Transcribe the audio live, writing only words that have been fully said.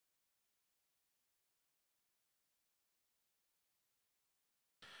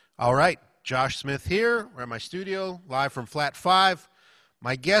All right, Josh Smith here. We're at my studio, live from Flat 5.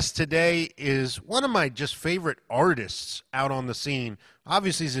 My guest today is one of my just favorite artists out on the scene.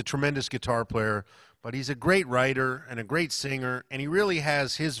 Obviously, he's a tremendous guitar player, but he's a great writer and a great singer, and he really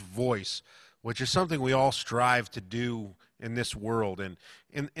has his voice, which is something we all strive to do in this world. And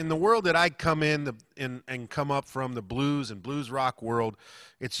in the world that I come in and come up from, the blues and blues rock world,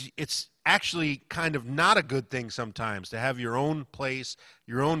 it's actually kind of not a good thing sometimes to have your own place,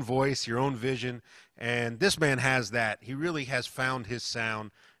 your own voice, your own vision. And this man has that. He really has found his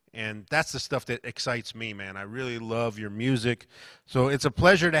sound. And that's the stuff that excites me, man. I really love your music. So it's a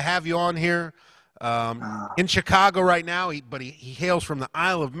pleasure to have you on here. In Chicago right now, but he hails from the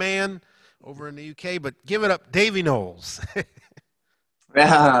Isle of Man over in the UK. But give it up, Davy Knowles.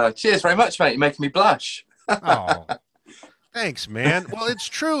 Cheers very much, mate. You're making me blush. Oh, thanks, man. Well, it's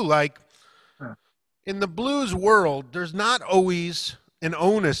true. Like, in the blues world, there's not always an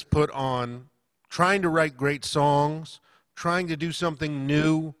onus put on trying to write great songs, trying to do something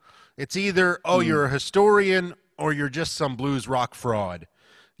new. It's either, you're a historian or you're just some blues rock fraud,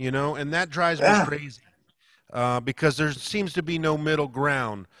 and that drives me crazy because there seems to be no middle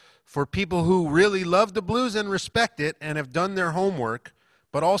ground for people who really love the blues and respect it and have done their homework,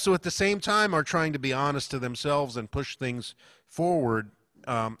 but also at the same time are trying to be honest to themselves and push things forward.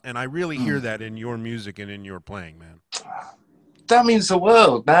 And I really hear that in your music and in your playing, man. That means the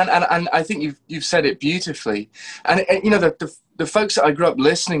world, man. And I think you've said it beautifully. And the folks that I grew up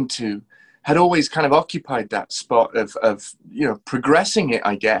listening to had always kind of occupied that spot of progressing it,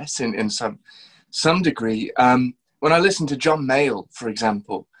 I guess, in some degree. When I listen to John Mayall, for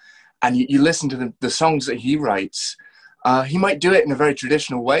example, and you listen to the songs that he writes, he might do it in a very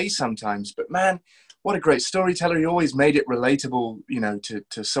traditional way sometimes, but man, what a great storyteller. He always made it relatable,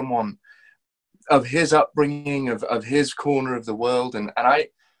 to someone of his upbringing, of his corner of the world. And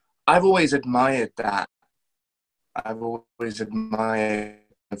I've always admired that. I've always admired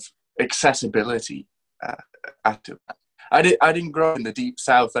accessibility to that. I didn't grow up in the deep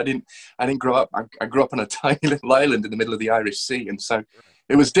south. I didn't grow up. I grew up on a tiny little island in the middle of the Irish Sea. And so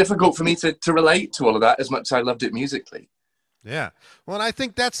it was difficult for me to relate to all of that as much as I loved it musically. Yeah. Well, and I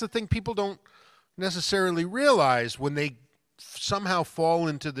think that's the thing people don't necessarily realize when they somehow fall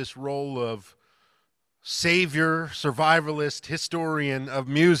into this role of savior, survivalist, historian of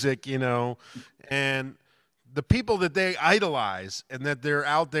music, and the people that they idolize and that they're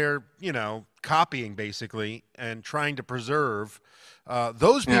out there, copying basically and trying to preserve,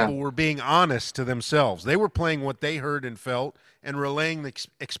 those people were being honest to themselves. They were playing what they heard and felt and relaying the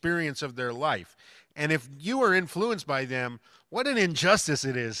experience of their life. And if you are influenced by them, what an injustice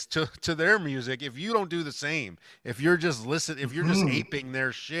it is to their music if you don't do the same. If you're just aping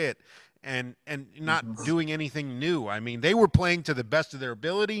their shit and not doing anything new. I mean, they were playing to the best of their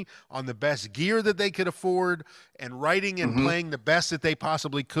ability on the best gear that they could afford and writing and playing the best that they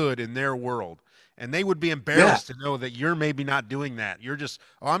possibly could in their world. And they would be embarrassed to know that you're maybe not doing that. You're just,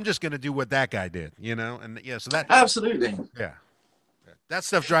 I'm just going to do what that guy did, And so that absolutely, that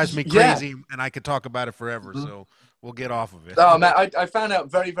stuff drives me crazy, and I could talk about it forever. So we'll get off of it. Oh man, I found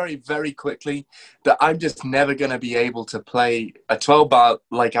out very, very, very quickly that I'm just never going to be able to play a 12-bar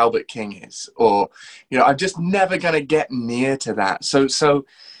like Albert King is, or I'm just never going to get near to that. So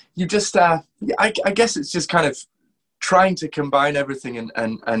you just, I guess it's just kind of trying to combine everything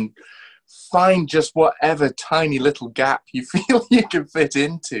and find just whatever tiny little gap you feel you can fit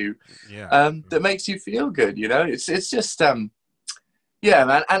into, that makes you feel good. It's just, man,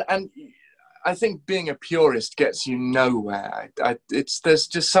 and I think being a purist gets you nowhere. There's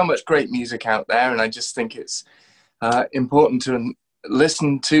just so much great music out there, and I just think it's important to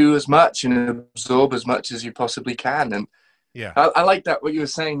listen to as much and absorb as much as you possibly can. And I like that what you were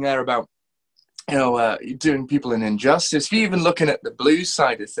saying there about doing people an injustice. If you're even looking at the blues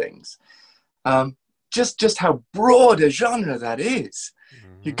side of things, just how broad a genre that is.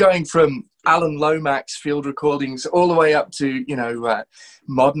 You're going from Alan Lomax field recordings all the way up to,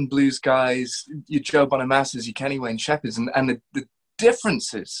 modern blues guys, your Joe Bonamassas, your Kenny Wayne Shepherds, and the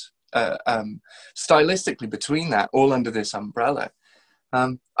differences stylistically between that, all under this umbrella.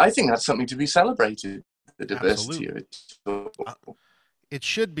 I think that's something to be celebrated, the diversity of it. It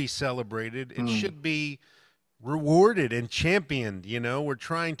should be celebrated. It should be rewarded and championed. We're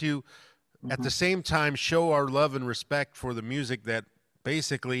trying to, at the same time, show our love and respect for the music that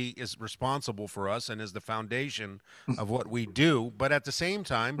basically is responsible for us and is the foundation of what we do, but at the same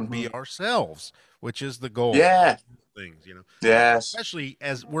time be ourselves, which is the goal. Things, Yes. Especially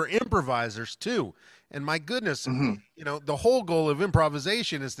as we're improvisers too. And my goodness, the whole goal of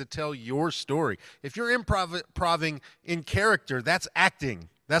improvisation is to tell your story. If you're improving in character, that's acting.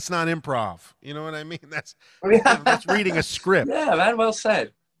 That's not improv. You know what I mean? That's Yeah, that's reading a script. yeah, man. Well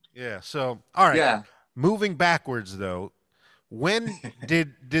said. Yeah. So, all right. Yeah. Moving backwards though, when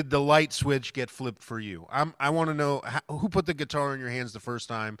did the light switch get flipped for you? I want to know who put the guitar in your hands the first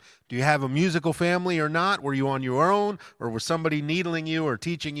time. Do you have a musical family or not? Were you on your own, or was somebody needling you or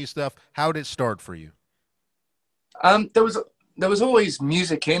teaching you stuff? How did it start for you? There was always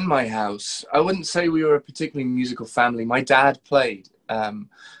music in my house. I wouldn't say we were a particularly musical family. My dad played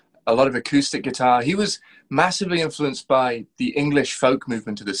a lot of acoustic guitar. He was massively influenced by the English folk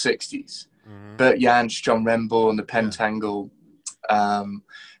movement of the 60s. Bert Jansch, John Renbourn, the Pentangle,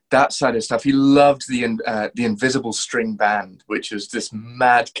 that side of stuff. He loved the Invisible String Band, which was this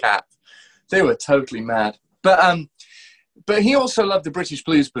madcap. They were totally mad. But he also loved the British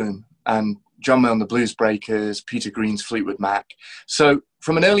blues boom and John Mayall and the Blues Breakers, Peter Green's Fleetwood Mac. So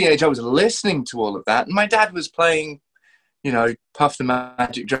from an early age, I was listening to all of that. And my dad was playing, Puff the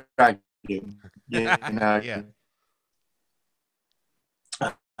Magic Dragon, Yeah.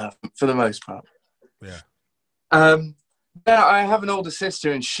 For the most part. Yeah. Yeah, I have an older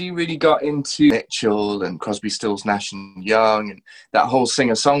sister, and she really got into Mitchell and Crosby, Stills, Nash and Young, and that whole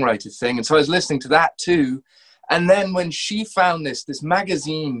singer-songwriter thing. And so I was listening to that too. And then when she found this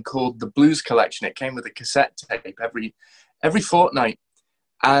magazine called The Blues Collection, it came with a cassette tape every fortnight.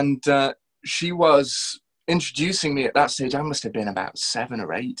 And she was introducing me at that stage. I must have been about 7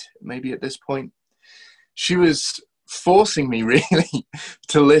 or 8, maybe at this point. She was forcing me really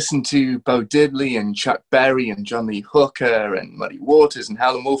to listen to Bo Diddley and Chuck Berry and John Lee Hooker and Muddy Waters and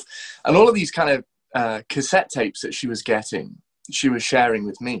Howlin' Wolf and all of these kind of cassette tapes that she was getting, she was sharing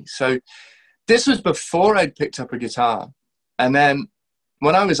with me. So this was before I'd picked up a guitar. And then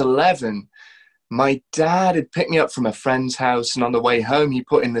when I was 11, my dad had picked me up from a friend's house, and on the way home, he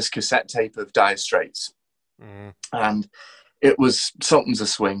put in this cassette tape of Dire Straits. And it was Sultans of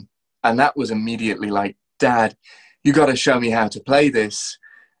Swing. And that was immediately like, Dad, you got to show me how to play this.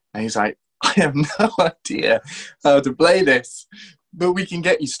 And he's like, I have no idea how to play this, but we can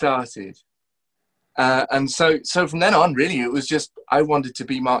get you started. And so from then on, really, it was just, I wanted to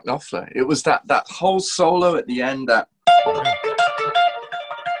be Mark Knopfler. It was that whole solo at the end, that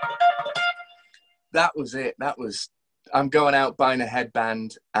was it. That was, I'm going out buying a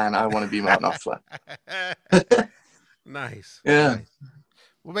headband and I want to be Mark Knopfler. Nice. Yeah. Nice.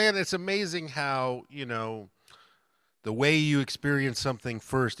 Well, man, it's amazing how, the way you experience something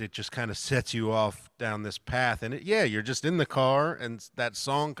first, it just kind of sets you off down this path. And you're just in the car and that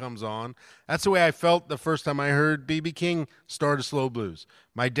song comes on. That's the way I felt the first time I heard B.B. King start a slow blues.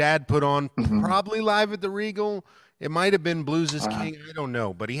 My dad put on probably live at the Regal. It might have been Blues is King. I don't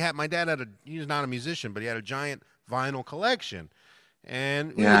know. But my dad he was not a musician, but he had a giant vinyl collection.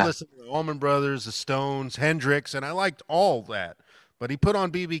 And we would listen to the Allman Brothers, the Stones, Hendrix, and I liked all that. But he put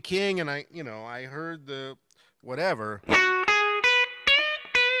on B.B. King, and I heard the whatever.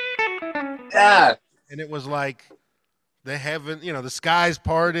 Yeah. And it was like the heaven, the skies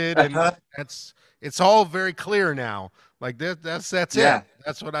parted, and it's all very clear now. Like that's it.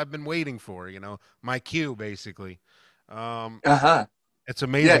 That's what I've been waiting for, my cue basically. It's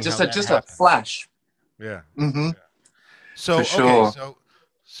amazing. Yeah, just a flash. Yeah. Mm-hmm. Yeah. So for sure. Okay,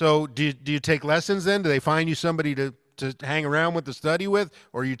 so do you take lessons then? Do they find you somebody to hang around with, to study with,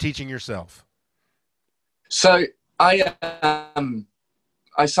 or are you teaching yourself? So I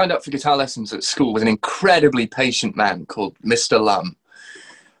signed up for guitar lessons at school with an incredibly patient man called Mr. Lum.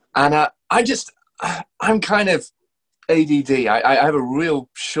 And I'm kind of ADD. I have a real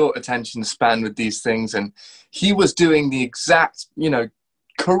short attention span with these things. And he was doing the exact,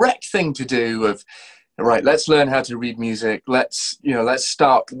 correct thing to do of, right, let's learn how to read music. Let's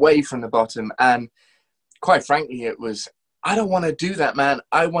start way from the bottom. And quite frankly, it was, I don't want to do that, man.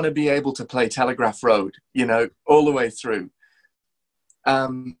 I want to be able to play Telegraph Road, all the way through.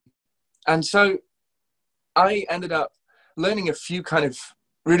 And so I ended up learning a few kind of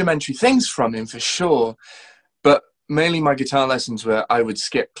rudimentary things from him for sure. But mainly my guitar lessons were, I would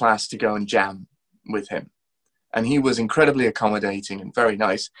skip class to go and jam with him. And he was incredibly accommodating and very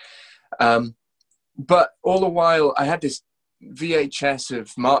nice. But all the while, I had this VHS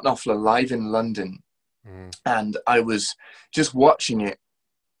of Mark Knopfler live in London. And I was just watching it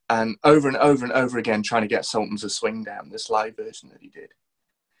and over and over again trying to get Sultans of Swing down, this live version that he did.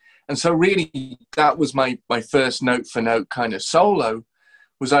 And so really that was my first note for note kind of solo,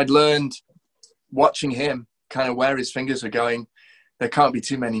 was I'd learned watching him kind of where his fingers were going. There can't be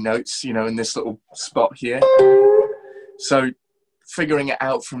too many notes, in this little spot here. So figuring it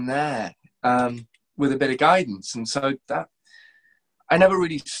out from there with a bit of guidance. And so that, I never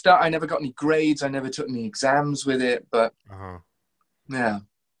got any grades. I never took any exams with it, but yeah.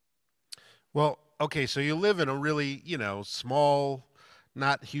 Well, okay, so you live in a really, small,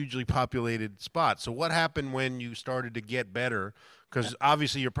 not hugely populated spot. So what happened when you started to get better? Because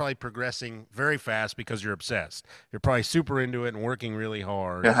obviously you're probably progressing very fast because you're obsessed. You're probably super into it and working really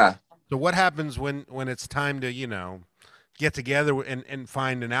hard. Uh-huh. So what happens when it's time to, get together and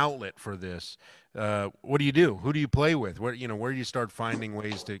find an outlet for this? What do you do? Who do you play with? Where do you start finding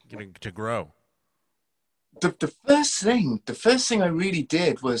ways to to grow? The first thing I really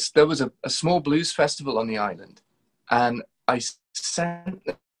did was there was a small blues festival on the island, and I sent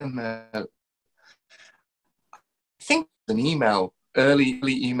them I think an email, early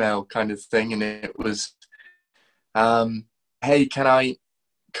email kind of thing, and it was, um, "Hey, can I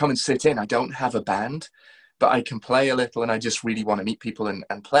come and sit in? I don't have a band, but I can play a little, and I just really want to meet people and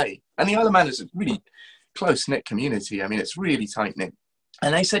play." And the Isle of Man is a really close knit community. I mean, it's really tight knit.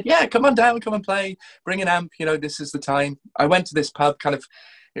 And they said, "Yeah, come on down, come and play, bring an amp, this is the time." I went to this pub,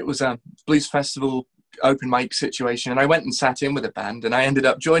 it was a blues festival open mic situation, and I went and sat in with a band, and I ended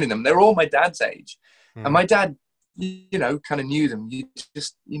up joining them. They were all my dad's age. And Hmm. my dad, kind of knew them. You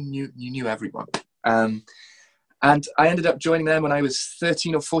knew everyone. And I ended up joining them when I was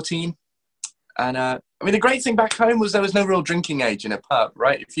 13 or 14. And I mean, the great thing back home was there was no real drinking age in a pub,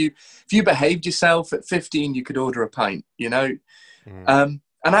 right? If you behaved yourself at 15, you could order a pint, Hmm.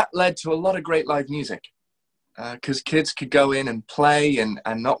 and that led to a lot of great live music because kids could go in and play and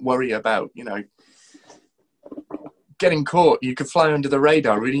not worry about, getting caught. You could fly under the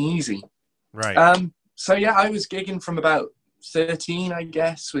radar really easy. Right. So yeah, I was gigging from about 13, I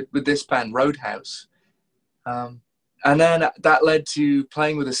guess, with this band Roadhouse. Um, and then that led to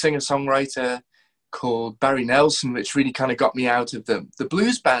playing with a singer-songwriter called Barry Nelson, which really kind of got me out of the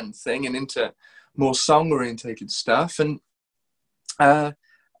blues band thing and into more song-orientated stuff. Uh,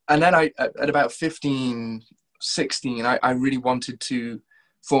 and then at about 15, 16, I really wanted to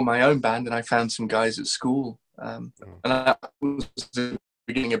form my own band, and I found some guys at school. And that was the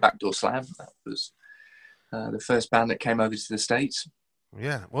beginning of Backdoor Slam. That was the first band that came over to the States.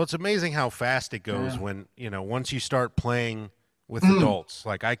 Yeah. Well, it's amazing how fast it goes Yeah. when, once you start playing with Mm, adults.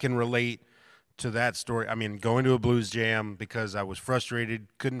 Like I can relate to that story. I mean, going to a blues jam because I was frustrated,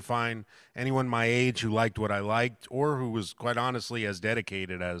 couldn't find anyone my age who liked what I liked or who was quite honestly as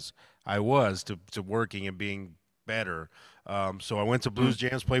dedicated as I was to working and being better. So I went to mm. blues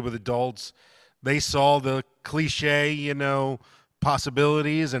jams, played with adults. They saw the cliche,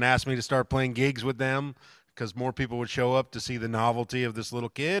 possibilities and asked me to start playing gigs with them because more people would show up to see the novelty of this little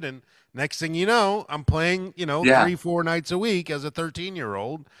kid. And next thing you know, I'm playing, Yeah, 3, 4 nights a week as a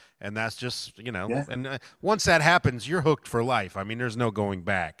 13-year-old. And that's just, yeah. and once that happens, you're hooked for life. I mean, there's no going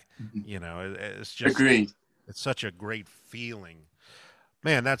back. Mhm. It's just, Agreed. it's such a great feeling.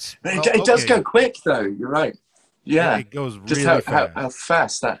 Man, that's, But it, well, it does okay. go quick, though. You're right. Yeah, It goes just really how fast.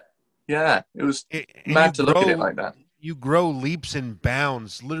 fast that. Yeah, it was And mad to look at it like that. you grow leaps and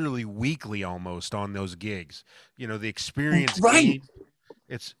bounds literally weekly almost on those gigs. The experience Right. gained,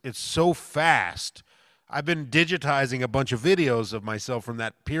 it's so fast. I've been digitizing a bunch of videos of myself from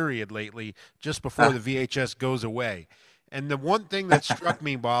that period lately just before Uh, the VHS goes away. And the one thing that struck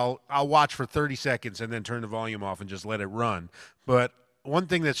me, while I'll watch for 30 seconds and then turn the volume off and just let it run. But one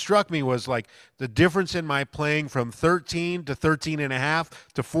thing that struck me was like the difference in my playing from 13 to 13 and a half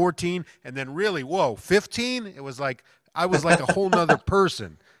to 14 and then really, whoa, 15. It was like I was like a whole nother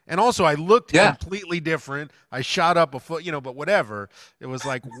person. And also I looked yeah. completely different. I shot up a foot, but whatever. It was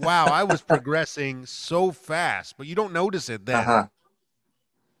like, wow, I was progressing so fast, but you don't notice it Uh then. huh.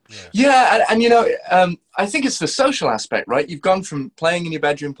 Yeah. Yeah, and I think it's the social aspect, right? You've gone from playing in your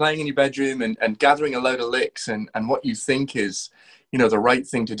bedroom, and gathering a load of licks and what you think is, the right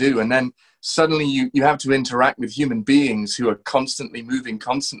thing to do, and then suddenly you have to interact with human beings who are constantly moving,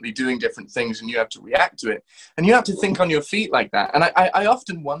 constantly doing different things, and you have to react to it, and you have to think on your feet like that. And I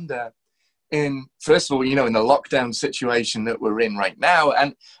often wonder, in first of all, in the lockdown situation that we're in right now,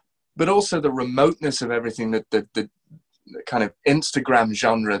 and but also the remoteness of everything that the kind of Instagram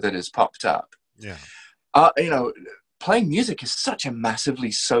genre that has popped up. Yeah. Uh, you know, Playing music is such a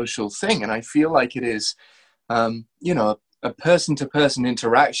massively social thing, and I feel like it is, a person-to-person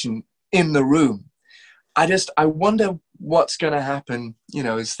interaction in the room. I wonder what's going to happen,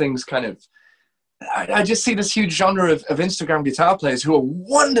 as things kind of. I just see this huge genre of Instagram guitar players who are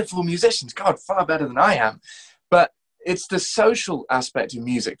wonderful musicians. God, far better than I am, but it's the social aspect of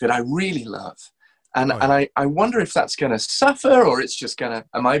music that I really love. And, Oh and yeah. I wonder if that's going to suffer, or it's just going to,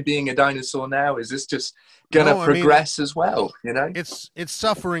 am I being a dinosaur now? Is this just going to No, I mean, progress as well? it's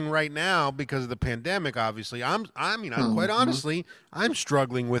suffering right now because of the pandemic. Obviously, I quite Mhm. honestly, I'm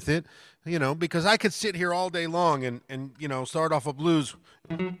struggling with it. Because I could sit here all day long and start off a blues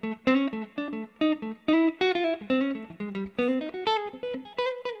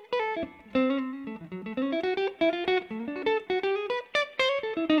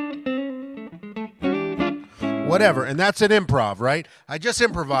whatever. And that's an improv, right? I just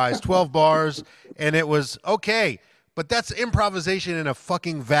improvised 12 bars and it was okay. But that's improvisation in a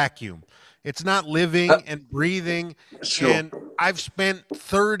fucking vacuum. It's not living and breathing. Sure. And I've spent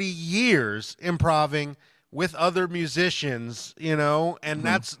 30 years improving with other musicians, you know, and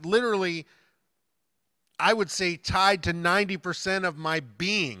that's literally, I would say, tied to 90% of my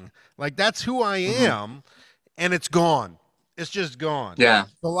being. Like, that's who I am, and it's gone. It's just gone. Yeah.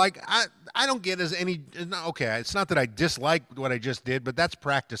 So, like, I don't get as any, okay, it's not that I dislike what I just did, but that's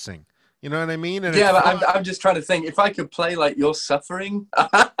practicing. You know what I mean? And Yeah, but I'm just trying to think, if I could play like you're suffering,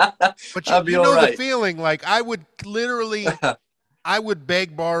 but I'd be you know all right. the feeling, like, I would literally, I would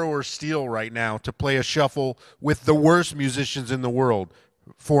beg, borrow, or steal right now to play a shuffle with the worst musicians in the world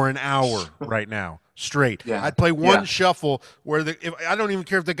for an hour right now, straight. Yeah. I'd play one shuffle where I don't even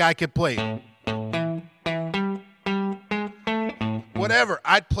care if the guy could play whatever.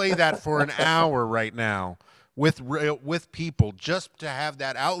 I'd play that for an hour right now with people just to have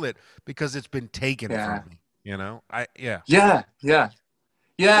that outlet because it's been taken from me. You know,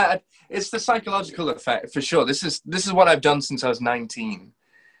 Yeah, it's the psychological effect for sure. This is what I've done since I was 19,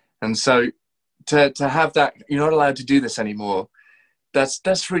 and so to have that, you're not allowed to do this anymore.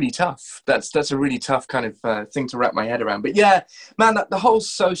 That's really tough. That's a really tough kind of thing to wrap my head around. But yeah, man, the whole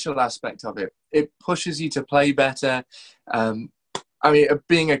social aspect of it pushes you to play better. I mean,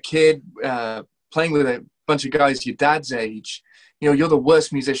 being a kid, playing with a bunch of guys your dad's age, you know, you're the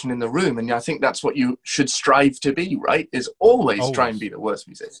worst musician in the room, and I think that's what you should strive to be, right? Is always try and be the worst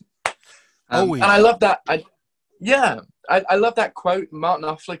musician. Always. And I love that. I love that quote Martin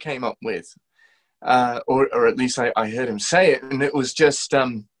Knopfler came up with, or at least I heard him say it, and it was just,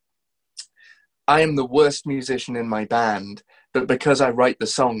 I am the worst musician in my band, but because I write the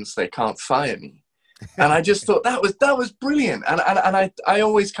songs, they can't fire me. And I just thought that was brilliant, and I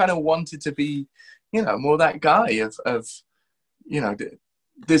always kind of wanted to be, you know, more that guy of you know,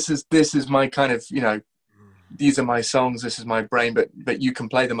 this is my kind of, you know, these are my songs, this is my brain, but you can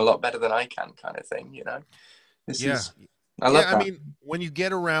play them a lot better than I can, kind of thing, you know. I love that. I mean, when you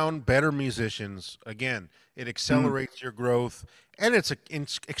get around better musicians, again, it accelerates your growth, and it's an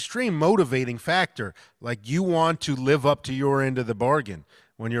extreme motivating factor. Like, you want to live up to your end of the bargain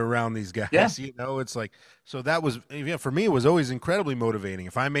when you're around these guys. Yeah. You know, it's like, so that was, for me, it was always incredibly motivating.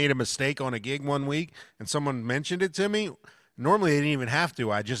 If I made a mistake on a gig one week and someone mentioned it to me, normally they didn't even have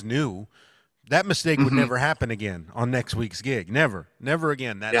to. I just knew that mistake would never happen again on next week's gig. Never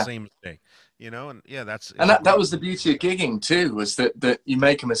again, that same mistake. You know, and that was the beauty of gigging too, was that you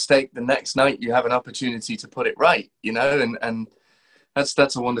make a mistake, the next night you have an opportunity to put it right, you know, and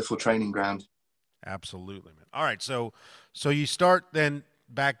that's a wonderful training ground. Absolutely, man. All right, so you start then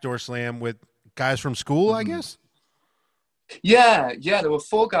Backdoor Slam with guys from school, I guess? Yeah, there were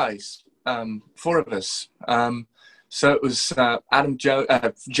four guys, four of us. So it was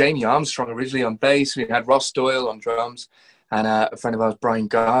Jamie Armstrong originally on bass. We had Ross Doyle on drums, and a friend of ours, Brian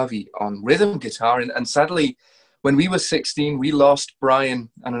Garvey, on rhythm guitar. And sadly, when we were 16, we lost Brian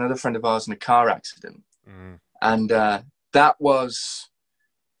and another friend of ours in a car accident. And that was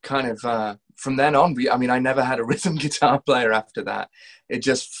kind of, from then on, I never had a rhythm guitar player after that. It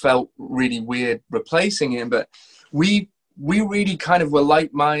just felt really weird replacing him. But we really kind of were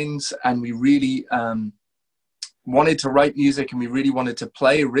like minds, and we really wanted to write music, and we really wanted to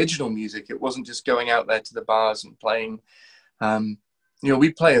play original music. It wasn't just going out there to the bars and playing. You know,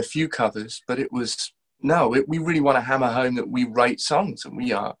 we play a few covers, but we really want to hammer home that we write songs, and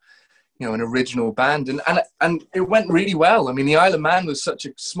we are, you know, an original band. And it went really well. I mean, the Isle of Man was such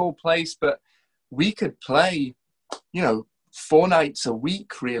a small place, but we could play, you know, 4 nights a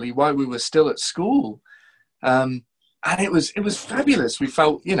week really while we were still at school. And it was fabulous. We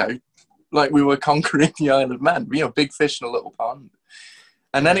felt, you know, like we were conquering the Isle of Man, you know, big fish in a little pond.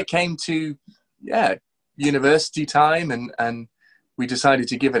 And then it came to, university time, and we decided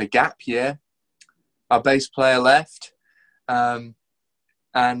to give it a gap year. Our bass player left, and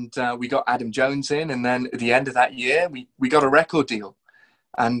we got Adam Jones in, and then at the end of that year, we got a record deal,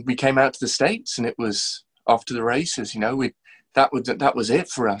 and we came out to the States, and it was off to the races. You know, that was it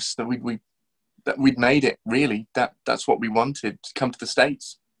for us. That we'd made it. Really, that's what we wanted, to come to the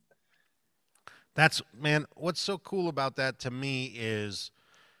States. That's, man, what's so cool about that to me is,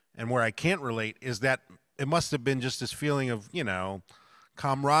 and where I can't relate, is that it must have been just this feeling of, you know,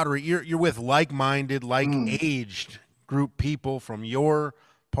 camaraderie. You're with like-minded, like-aged group people from your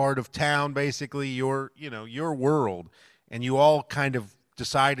part of town, basically your world, and you all kind of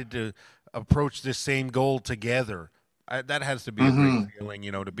decided to approach this same goal together. That has to be a great feeling,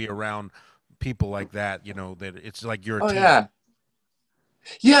 you know, to be around people like that, you know, that it's like you're a team. Yeah.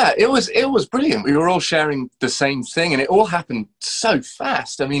 Yeah, it was brilliant. We were all sharing the same thing, and it all happened so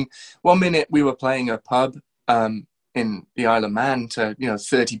fast. I mean, one minute we were playing a pub in the Isle of Man to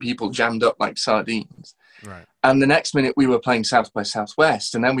 30 people jammed up like sardines, Right. and the next minute we were playing South by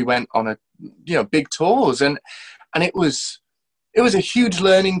Southwest, and then we went on a big tours, and it was a huge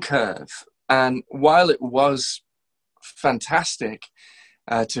learning curve. And while it was fantastic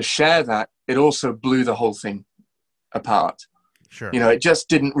to share that, it also blew the whole thing apart. Sure. It just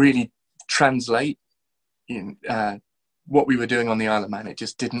didn't really translate in what we were doing on the Isle of Man. It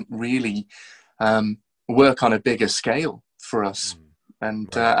just didn't really work on a bigger scale for us. And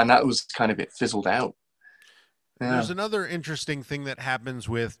that was kind of it fizzled out. Yeah. There's another interesting thing that happens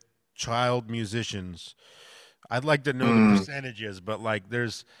with child musicians. I'd like to know the percentages, but like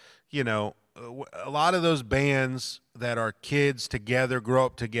there's, a lot of those bands that are kids together, grow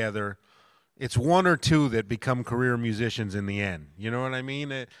up together, it's one or two that become career musicians in the end. You know what I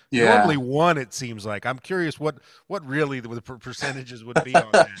mean? Yeah. Normally one, it seems like. I'm curious what really the percentages would be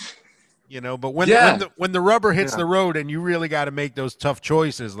on that. But when the rubber hits the road and you really got to make those tough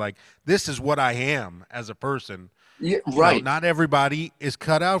choices, like this is what I am as a person. Yeah, right. Not everybody is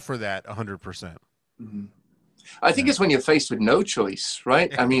cut out for that 100%. Mm-hmm. I think it's when you're faced with no choice,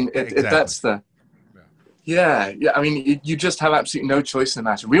 right? I mean, Exactly. That's the. Yeah. I mean, you just have absolutely no choice in the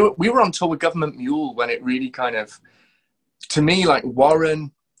matter. We were on tour with Government Mule when it really kind of, to me, like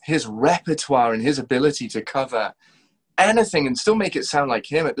Warren, his repertoire and his ability to cover anything and still make it sound like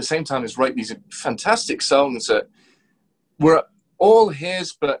him at the same time as write these fantastic songs that were all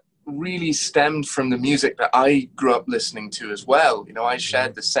his, but really stemmed from the music that I grew up listening to as well. I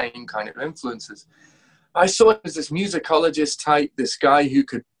shared the same kind of influences. I saw him as this musicologist type, this guy who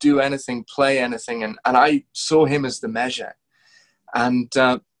could do anything, play anything, and I saw him as the measure. And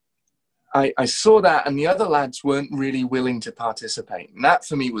I saw that, and the other lads weren't really willing to participate. And that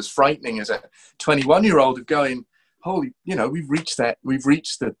for me was frightening as a 21-year-old of going, holy, we've reached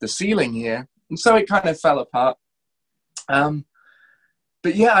the ceiling here. And so it kind of fell apart.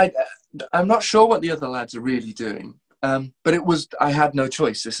 But yeah, I'm not sure what the other lads are really doing. But I had no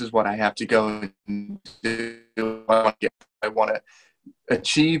choice. This is what I have to go and do. I want to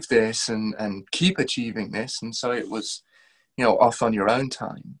achieve this and keep achieving this. And so it was, off on your own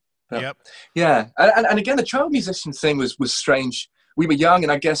time. But, Yep. Yeah. And again, the child musician thing was strange. We were young,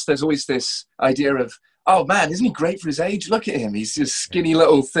 and I guess there's always this idea of, oh man, isn't he great for his age? Look at him. He's this skinny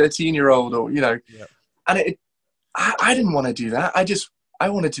little 13-year-old Yep. And I didn't want to do that. I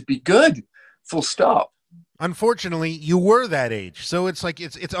wanted to be good, full stop. Unfortunately, you were that age, so it's like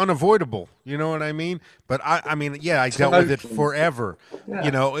it's unavoidable. You know what I mean? But I dealt with it forever.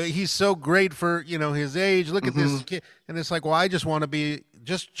 Yeah. He's so great for his age. Look at this kid, and it's like, well, I just want to be.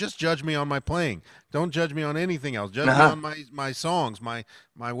 Just judge me on my playing. Don't judge me on anything else. Judge me on my songs, my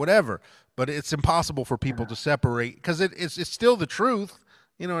whatever. But it's impossible for people to separate because it's still the truth.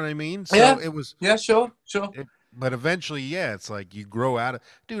 You know what I mean? So it was. Yeah, sure. But eventually, it's like you grow out of.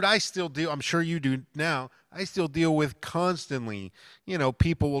 Dude, I still do. I'm sure you do now. I still deal with constantly,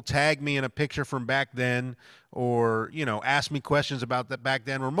 people will tag me in a picture from back then or, ask me questions about that back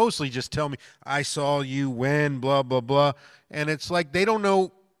then, or mostly just tell me, I saw you when, blah, blah, blah. And it's like they don't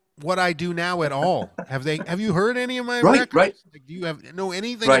know what I do now at all. Have you heard any of my records? Right. Like, do you know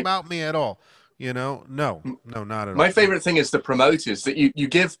anything about me at all? No, not at all. My favorite thing is the promoters that you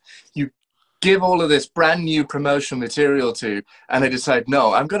give all of this brand new promotional material to, and they decide,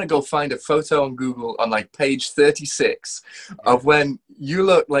 no, I'm going to go find a photo on Google on like page 36 of when you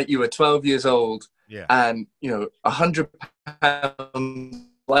look like you were 12 years old and, 100 pounds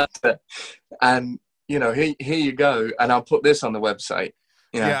lighter. And, here you go. And I'll put this on the website.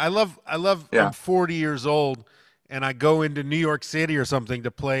 Yeah. I love, I'm 40 years old and I go into New York City or something to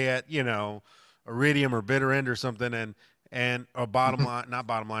play at, Iridium or Bitter End or something. And a bottom line, not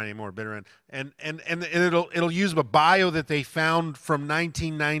bottom line anymore, Bitter End, and it'll use a bio that they found from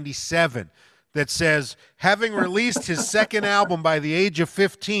 1997 that says, having released his second album by the age of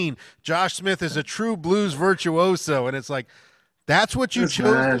 15, Josh Smith is a true blues virtuoso, and it's like, that's what you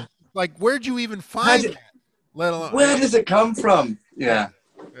chose. Like, where'd you even find that? Let alone where does it come from? Yeah,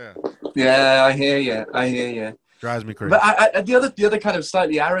 I hear you. Drives me crazy. But the other kind of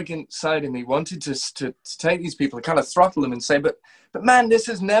slightly arrogant side of me wanted to take these people and kind of throttle them and say, but man, this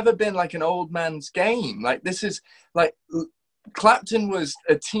has never been like an old man's game. Like this is like Clapton was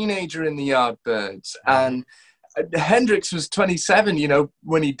a teenager in the Yardbirds, and Hendrix was 27.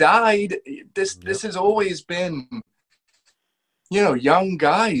 When he died, this has always been, young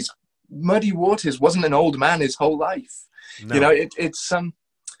guys. Muddy Waters wasn't an old man his whole life. No. It's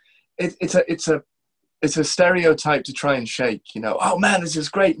a it's a stereotype to try and shake, you know. Oh man, this is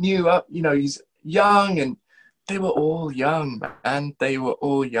great new up, you know, he's young, and they were all young, man. They were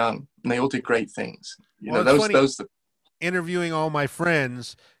all young, and they all did great things. You Well, know, it's funny those. interviewing all my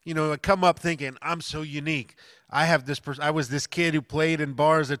friends, you know, I come up thinking I'm so unique. I have this person. I was this kid who played in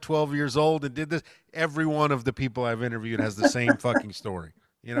bars at 12 years old and did this. Every one of the people I've interviewed has the same fucking story.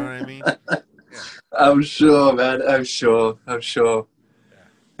 You know what I mean? Yeah. I'm sure, man. I'm sure. Yeah.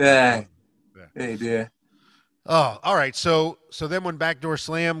 Yeah. Hey, dear. Oh, all right. So then when Backdoor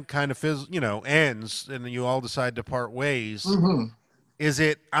Slam kind of ends and you all decide to part ways, Mm-hmm. is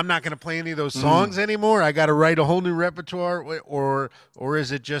it I'm not going to play any of those Mm. songs anymore? I got to write a whole new repertoire, or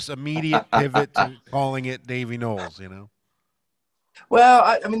is it just immediate pivot to calling it Davy Knowles? You know? Well,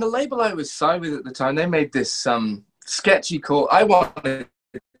 I mean, the label I was signed with at the time, they made this sketchy call. I wanted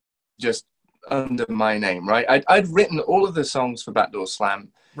just under my name, right? I'd written all of the songs for Backdoor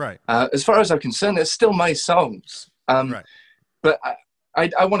Slam. Right. As far as I'm concerned, they're still my songs. Right. But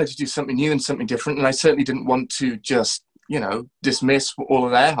I wanted to do something new and something different, and I certainly didn't want to just, you know, dismiss all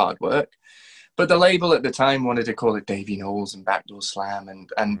of their hard work. But the label at the time wanted to call it Davy Knowles and Backdoor Slam, and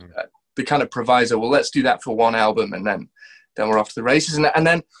the kind of proviso, well, let's do that for one album, and then we're off to the races. And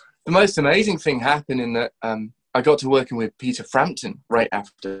then the most amazing thing happened in that I got to working with Peter Frampton right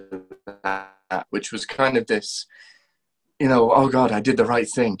after that, which was kind of this, you know, oh God, I did the right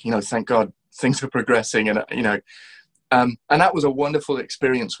thing. You know, thank God things are progressing. And, you know, and that was a wonderful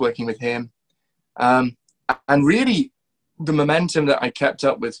experience working with him. And really the momentum that I kept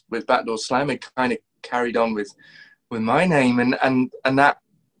up with Backdoor Slam, it kind of carried on with my name. And that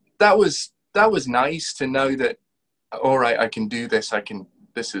was nice to know that, all right, I can do this. I can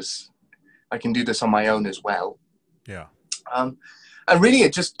do this on my own as well. Yeah. And really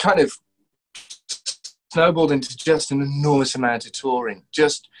it just kind of snowballed into just an enormous amount of touring,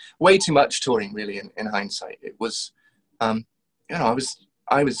 just way too much touring, really, in hindsight. It was, you know,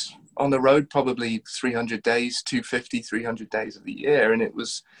 I was on the road probably 300 days, 250, 300 days of the year, and it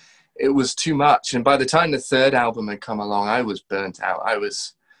was too much. And by the time the third album had come along, I was burnt out. I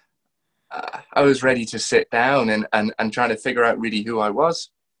was ready to sit down and trying to figure out really who I was.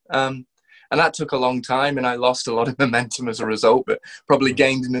 And that took a long time, and I lost a lot of momentum as a result, but probably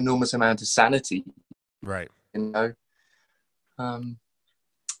gained an enormous amount of sanity. Right. You know?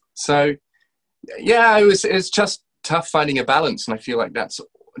 So yeah, it's just tough finding a balance. And I feel like that's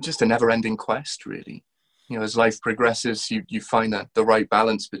just a never ending quest, really. You know, as life progresses, you find the right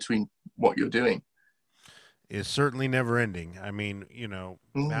balance between what you're doing. Is certainly never ending. I mean, you know,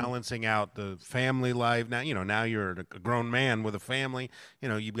 balancing out the family life. Now, you know, now you're a grown man with a family. You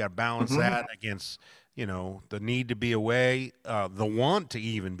know, you've got to balance that against, you know, the need to be away, the want to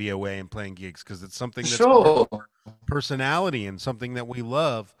even be away and playing gigs, because it's something that's Sure. personality and something that we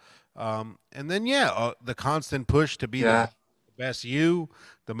love. And then, the constant push to be the best you,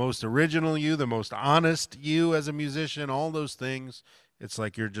 the most original you, the most honest you as a musician, all those things. It's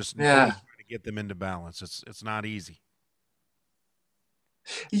like you're just trying to get them into balance. It's not easy.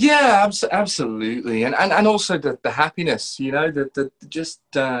 Yeah, absolutely. And also the happiness, you know, the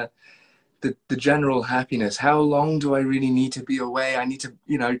general happiness. How long do I really need to be away? I need to,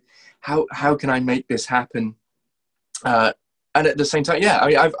 you know, how can I make this happen? And at the same time, I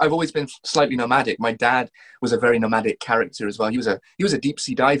mean, I've always been slightly nomadic. My dad was a very nomadic character as well. He was a deep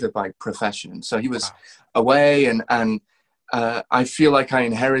sea diver by profession, so he was away, and I feel like I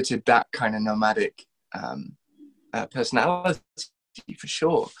inherited that kind of nomadic personality for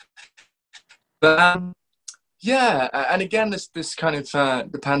sure. But and again, this kind of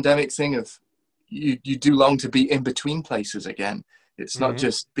the pandemic thing of you do long to be in between places again. It's not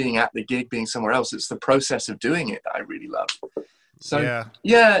just being at the gig, being somewhere else. It's the process of doing it that I really love. So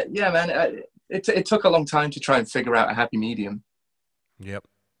yeah, man. It took a long time to try and figure out a happy medium. Yep.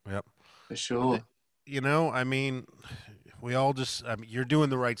 For sure. You know, I mean, we all just. I mean, you're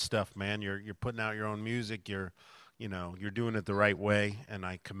doing the right stuff, man. You're putting out your own music. You're doing it the right way, and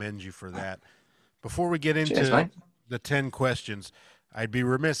I commend you for that. Before we get into the 10 questions, I'd be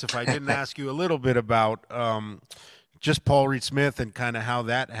remiss if I didn't ask you a little bit about just Paul Reed Smith and kind of how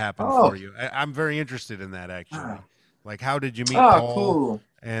that happened for you. I'm very interested in that, actually. Like, how did you meet Paul, cool.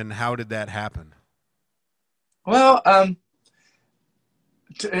 And how did that happen? Well,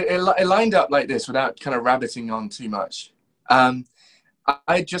 it lined up like this without kind of rabbiting on too much. I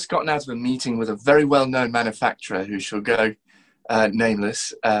had just gotten out of a meeting with a very well-known manufacturer who shall go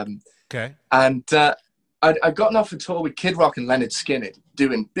nameless. Okay. And I'd gotten off a tour with Kid Rock and Leonard Skinner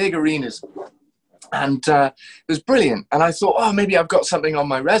doing big arenas. And it was brilliant. And I thought, maybe I've got something on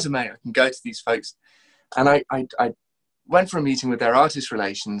my resume. I can go to these folks. And I went for a meeting with their artist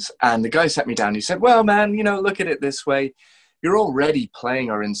relations, and the guy sat me down. He said, well, man, look at it this way. You're already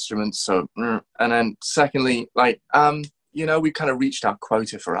playing our instruments. So, and then secondly, like, we kind of reached our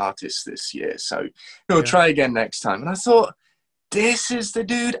quota for artists this year. So we'll try again next time. And I thought, this is the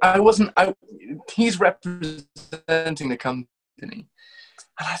dude. He's representing the company. And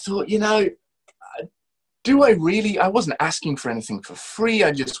I thought, do I really? I wasn't asking for anything for free.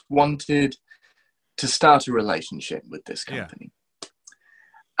 I just wanted to start a relationship with this company.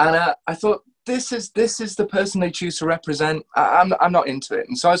 And I thought, this is the person they choose to represent. I'm not into it.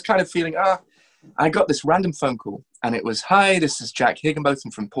 And so I was kind of feeling, I got this random phone call, and it was, hi, this is Jack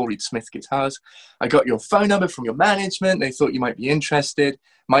Higginbotham from Paul Reed Smith Guitars. I got your phone number from your management. They thought you might be interested.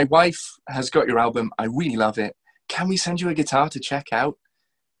 My wife has got your album. I really love it. Can we send you a guitar to check out?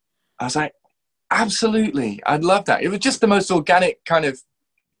 I was like, absolutely. I'd love that. It was just the most organic kind of,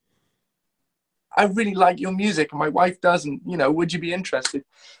 I really like your music, and my wife does, and, would you be interested?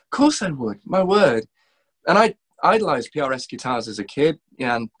 Of course I would, my word. And I idolized PRS guitars as a kid,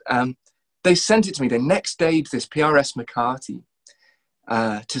 and they sent it to me. They next dayed this PRS McCarty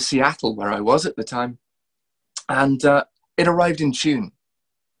to Seattle, where I was at the time, and it arrived in June.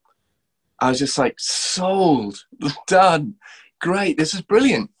 I was just like, sold, done, great, this is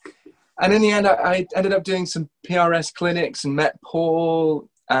brilliant. And in the end, I ended up doing some PRS clinics and met Paul,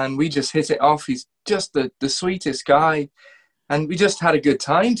 and we just hit it off. He's just the sweetest guy. And we just had a good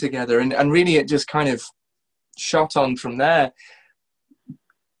time together. And really, it just kind of shot on from there.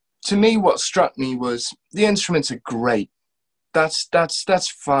 To me, what struck me was the instruments are great. That's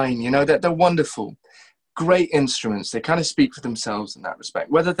fine. They're wonderful. Great instruments. They kind of speak for themselves in that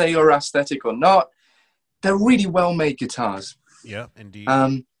respect. Whether they are aesthetic or not, they're really well-made guitars. Yeah, indeed.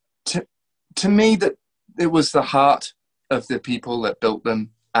 To me, that it was the heart of the people that built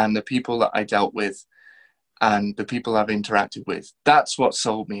them, and the people that I dealt with, and the people I've interacted with. That's what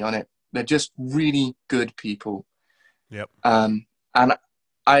sold me on it. They're just really good people. Yep. And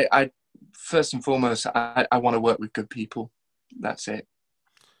I first and foremost, I want to work with good people. That's it.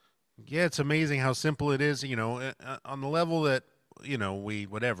 Yeah, it's amazing how simple it is, on the level that,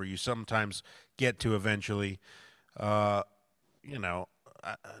 you sometimes get to eventually,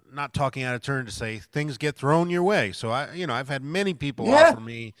 not talking out of turn to say things get thrown your way. So I've had many people offer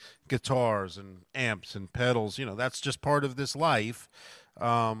me guitars and amps and pedals. That's just part of this life.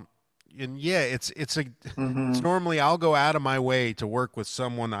 It's normally I'll go out of my way to work with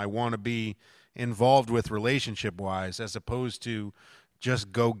someone I want to be involved with relationship wise, as opposed to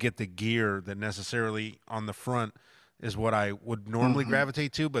just go get the gear that necessarily on the front is what I would normally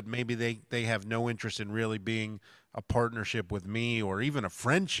gravitate to, but maybe they have no interest in really being a partnership with me or even a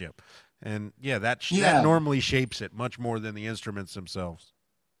friendship. And that normally shapes it much more than the instruments themselves.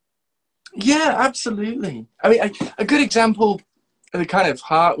 Yeah, absolutely. I mean, a good example of the kind of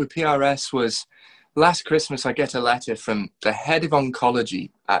heart with PRS was last Christmas. I get a letter from the head of oncology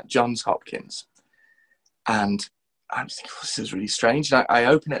at Johns Hopkins. And I'm thinking, this is really strange. And I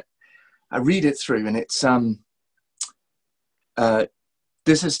open it, I read it through, and it's,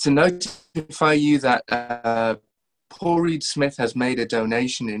 this is to notify you that Paul Reed Smith has made a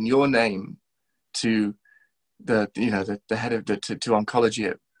donation in your name to the head of to oncology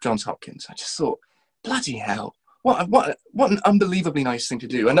at Johns Hopkins. I just thought, bloody hell, what an unbelievably nice thing to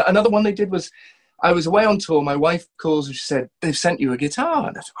do. And another one they did was, I was away on tour. My wife calls and she said, they've sent you a guitar.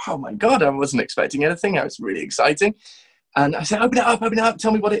 And I thought, oh my God, I wasn't expecting anything. It was really exciting. And I said, open it up,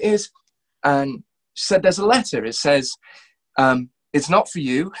 tell me what it is. And she said, there's a letter. It says, it's not for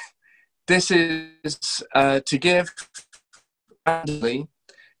you. This is to give randomly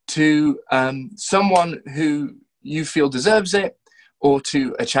to someone who you feel deserves it, or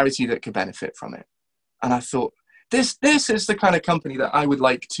to a charity that could benefit from it. And I thought, this is the kind of company that I would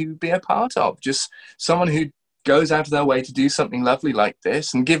like to be a part of. Just someone who goes out of their way to do something lovely like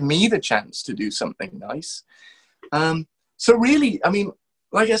this and give me the chance to do something nice. So really, I mean,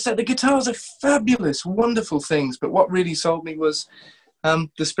 like I said, the guitars are fabulous, wonderful things. But what really sold me was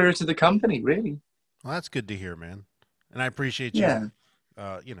the spirit of the company, really. Well, that's good to hear, man. And I appreciate you,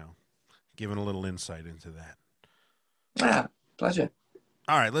 giving a little insight into that. Yeah, pleasure.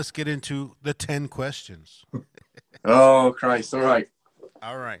 All right, let's get into the 10 questions. Oh, Christ. All right.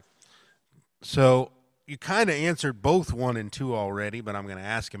 All right. So you kind of answered both 1 and 2 already, but I'm going to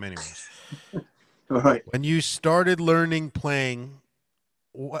ask them anyways. All right. When you started learning playing,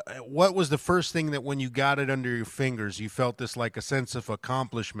 what was the first thing that when you got it under your fingers, you felt this like a sense of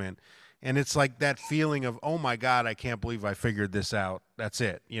accomplishment? And it's like that feeling of, oh my God, I can't believe I figured this out. That's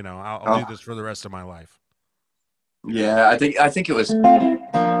it. I'll do this for the rest of my life. Yeah, I think it was.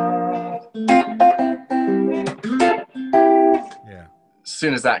 as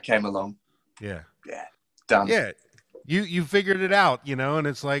soon as that came along, Yeah. yeah, done. Yeah. You figured it out, you know, and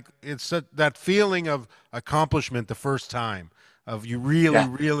it's like that feeling of accomplishment the first time of you really Yeah,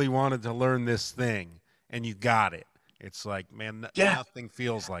 really wanted to learn this thing and you got it. It's like, man, yeah. nothing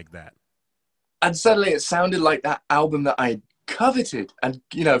feels like that. And suddenly it sounded like that album that I coveted, and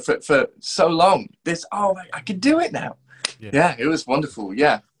for so long. I could do it now. Yeah. Yeah, it was wonderful.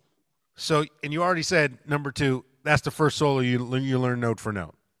 Yeah. So, and you already said number 2, that's the first solo you learn note for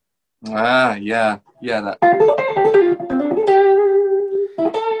note. Yeah. That.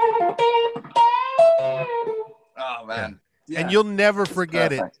 Oh man. Yeah. And you'll never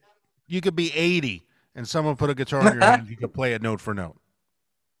forget it. Perfect. You could be 80 and someone put a guitar in your hand, you could play it note for note.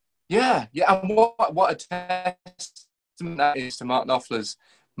 Yeah. And what a testament that is to Mark Knopfler's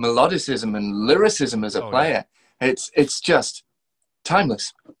melodicism and lyricism as a player. Yeah. It's just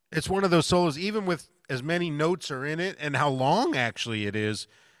timeless. It's one of those solos, even with as many notes are in it and how long actually it is,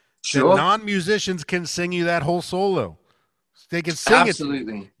 sure, that non-musicians can sing you that whole solo. They can sing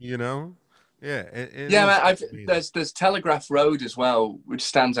absolutely. It, you know? Yeah. Yeah, man, there's Telegraph Road as well, which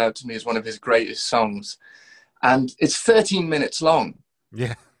stands out to me as one of his greatest songs. And it's 13 minutes long.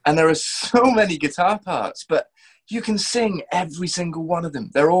 Yeah. And there are so many guitar parts, but you can sing every single one of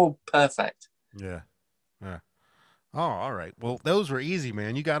them. They're all perfect. Yeah. Yeah. Oh, all right. Well, those were easy,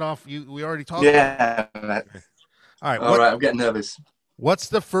 man. You got off. We already talked. Yeah. All right. All right. I'm getting nervous. What's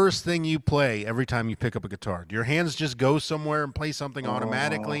the first thing you play every time you pick up a guitar? Do your hands just go somewhere and play something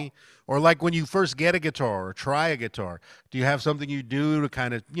automatically? Or like when you first get a guitar or try a guitar, do you have something you do to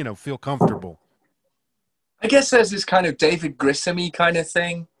kind of, feel comfortable? I guess there's this kind of David Grissom-y kind of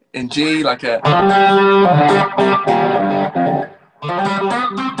thing in G, like a...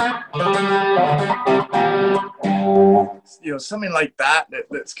 something like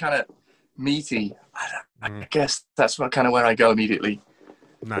that's kind of meaty. I guess that's kind of where I go immediately.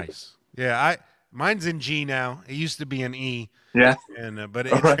 Nice. Yeah, mine's in G now. It used to be an E. Yeah. And but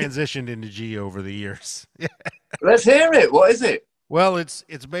it transitioned into G over the years. Yeah. Let's hear it. What is it? Well, it's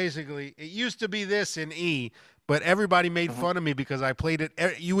basically, it used to be this in E, but everybody made fun of me because I played it.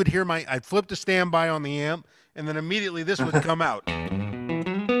 You would hear I'd flip to standby on the amp, and then immediately this would come out.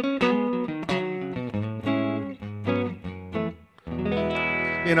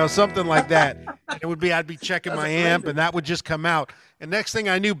 Something like that. I'd be checking my amp, and that would just come out. And next thing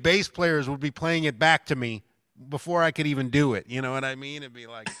I knew, bass players would be playing it back to me before I could even do it. You know what I mean? It'd be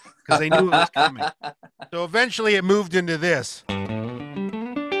like, because they knew it was coming. So eventually it moved into this.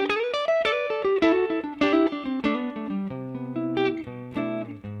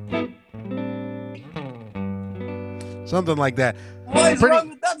 Something like that. What is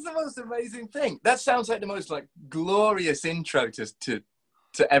wrong? That's the most amazing thing. That sounds like the most glorious intro to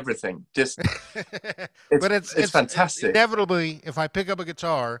everything. Just, but it's fantastic. Inevitably, if I pick up a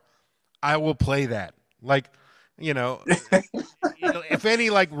guitar, I will play that. If any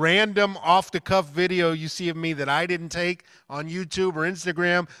random off the cuff video you see of me that I didn't take on YouTube or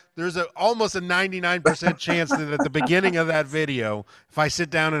Instagram, there's almost a 99% chance that at the beginning of that video, if I sit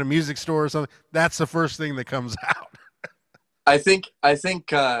down in a music store or something, that's the first thing that comes out. I think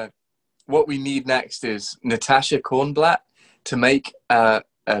what we need next is Natasha Kornblatt to make a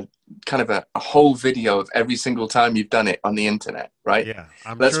kind of a whole video of every single time you've done it on the internet, right? Yeah.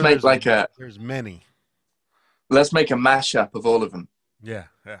 Let's make there's many. Let's make a mashup of all of them. Yeah.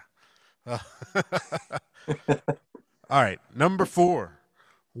 All right. Number 4.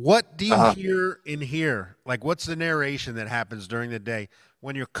 What do you hear in here? Like, what's the narration that happens during the day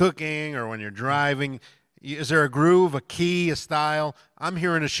when you're cooking or when you're driving? Is there a groove, a key, a style? I'm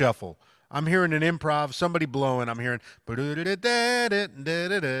hearing a shuffle. I'm hearing an improv, somebody blowing. I'm hearing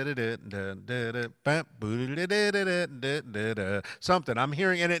something. I'm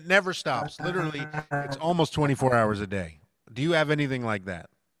hearing, and it never stops. Literally, it's almost 24 hours a day. Do you have anything like that?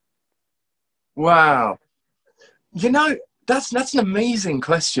 Wow. That's an amazing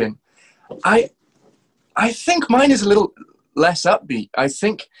question. I think mine is a little less upbeat. I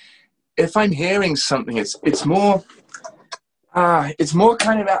think if I'm hearing something, it's more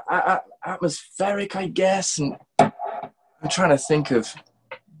kind of atmospheric, I guess. And I'm trying to think of,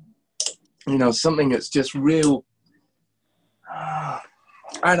 something that's just real. I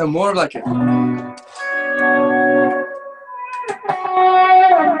don't know, more of like a.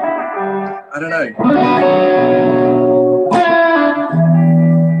 I don't know.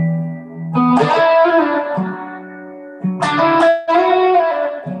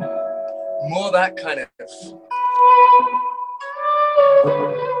 More that kind of.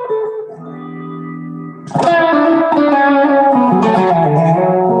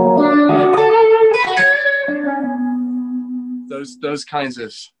 those kinds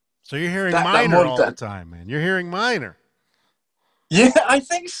of So you're hearing that minor more all the time, man. You're hearing minor. Yeah, I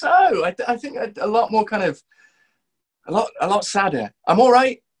think so. I think a lot more kind of a lot sadder. I'm all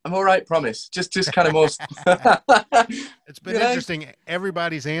right. I'm all right. Promise. Just kind of more. It's been interesting.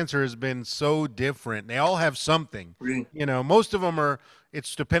 Everybody's answer has been so different. They all have something. Really? You know, most of them are.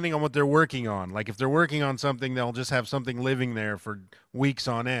 It's depending on what they're working on. Like if they're working on something, they'll just have something living there for weeks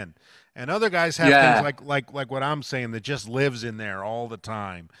on end. And other guys have Yeah. things like what I'm saying that just lives in there all the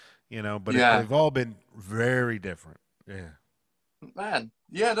time. You know, but Yeah. they've all been very different. Yeah. Man.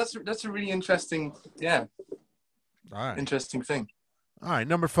 Yeah, that's a really interesting. Yeah. All right. Interesting thing. All right.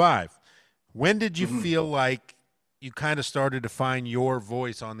 Number 5. When did you Mm-hmm. feel like you kind of started to find your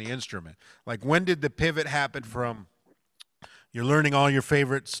voice on the instrument? Like when did the pivot happen from you're learning all your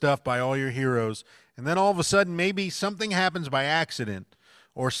favorite stuff by all your heroes, and then all of a sudden maybe something happens by accident,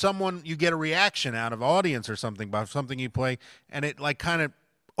 or someone you get a reaction out of audience or something about something you play, and it like kind of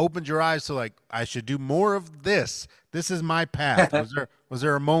opened your eyes to like I should do more of this. This is my path. Was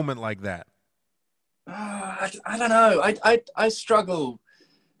there a moment like that? I don't know. I struggle.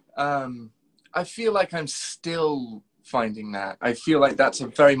 I feel like I'm still finding that. I feel like that's a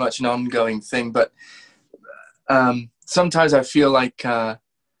very much an ongoing thing. But sometimes I feel like I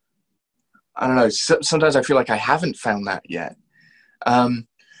don't know. Sometimes I feel like I haven't found that yet.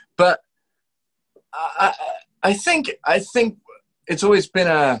 But I think it's always been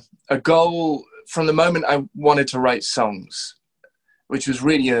a goal from the moment I wanted to write songs, which was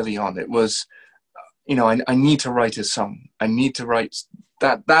really early on. It was, you know, I need to write a song. I need to write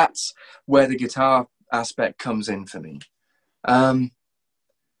that. That's where the guitar aspect comes in for me.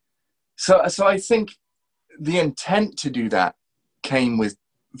 So I think the intent to do that came with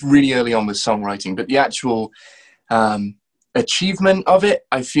really early on with songwriting, but the actual achievement of it,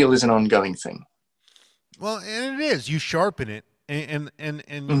 I feel, is an ongoing thing. Well, and it is. You sharpen it, and you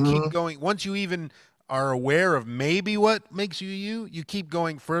keep Mm-hmm. going. Once you even are aware of maybe what makes you, you keep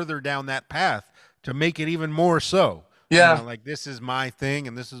going further down that path to make it even more so. You Yeah. know, like this is my thing,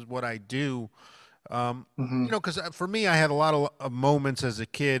 and this is what I do. Mm-hmm. You know, because for me, I had a lot of moments as a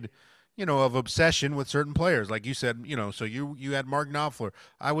kid, you know, of obsession with certain players. Like you said, you know, so you had Mark Knopfler.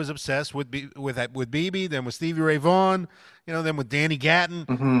 I was obsessed with BB, then with Stevie Ray Vaughan, you know, then with Danny Gatton.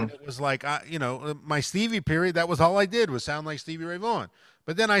 Mm-hmm. And it was like, you know, my Stevie period. That was all I did was sound like Stevie Ray Vaughan.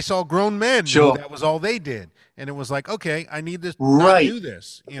 But then I saw grown men who Sure. that was all they did, and it was like, okay, I need to not Right. do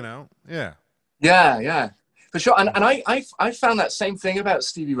this. You know, yeah. Yeah, for sure. And I found that same thing about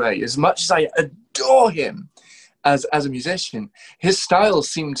Stevie Ray. As much as I adore him as a musician, his style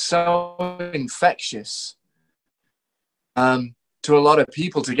seemed so infectious to a lot of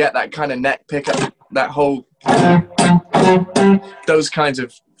people to get that kind of neck pickup, that whole, those kinds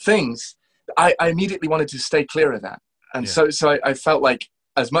of things. I immediately wanted to stay clear of that. And Yeah. so I felt like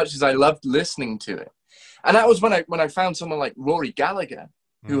as much as I loved listening to it, and that was when I found someone like Rory Gallagher,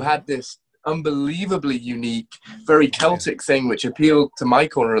 who Mhm. had this unbelievably unique, very Celtic thing which appealed to my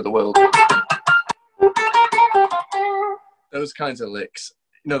corner of the world. Those kinds of licks,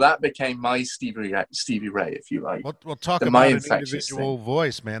 you know, that became my Stevie Ray, if you like. We'll talk The about my an infectious individual thing.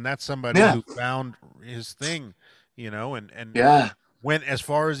 voice, man. That's somebody Yeah. who found his thing, you know, and Yeah, went as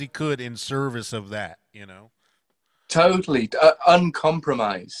far as he could in service of that, you know. totally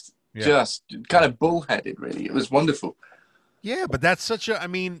uncompromised, Yeah. just kind of bullheaded. Really, it was wonderful. Yeah, but I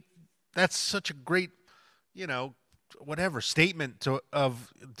mean, that's such a great, you know, whatever statement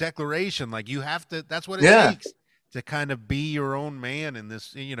of declaration. Like you have to. That's what it Yeah. takes to kind of be your own man in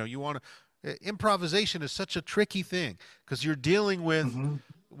this. You know, you want to. Improvisation is such a tricky thing because you're dealing Mm-hmm.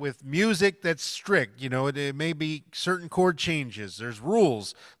 with music that's strict. You know, it may be certain chord changes. There's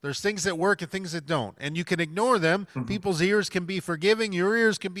rules. There's things that work and things that don't, and you can ignore them. Mm-hmm. People's ears can be forgiving. Your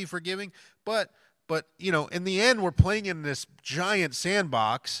ears can be forgiving, but you know, in the end, we're playing in this giant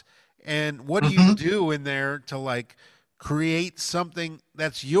sandbox, and what do you Mm-hmm. do in there to like create something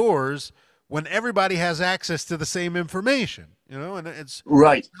that's yours when everybody has access to the same information? You know, and it's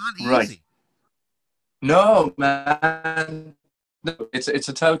Right, not right. easy. No, man. No, it's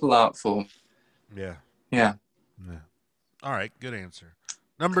a total art form. Yeah. Yeah. Yeah. All right, good answer.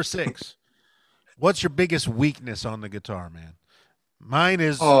 Number 6. What's your biggest weakness on the guitar, man? Mine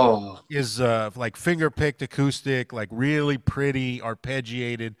Oh, is like finger picked acoustic, like really pretty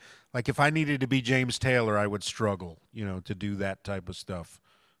arpeggiated. Like if I needed to be James Taylor, I would struggle, you know, to do that type of stuff.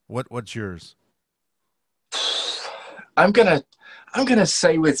 What's yours? I'm gonna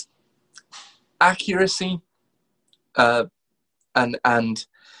say with accuracy, uh, and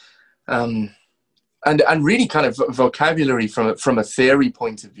um, and really kind of vocabulary from a theory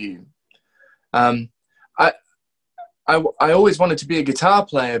point of view. Um, I I always wanted to be a guitar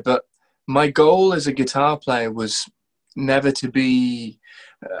player, but my goal as a guitar player was never to be,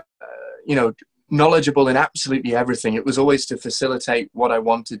 knowledgeable in absolutely everything. It was always to facilitate what I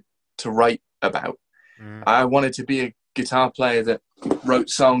wanted to write about. I wanted to be a guitar player that wrote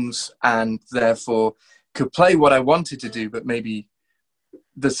songs and therefore could play what I wanted to do, but maybe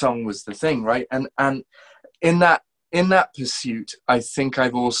the song was the thing, right? And in that pursuit, I think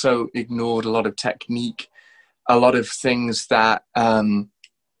I've also ignored a lot of technique, a lot of things that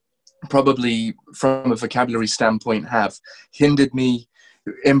probably from a vocabulary standpoint have hindered me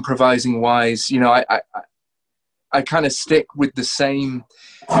improvising wise. I kind of stick with the same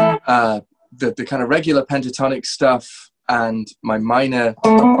the kind of regular pentatonic stuff and my minor,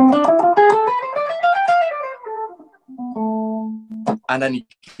 and then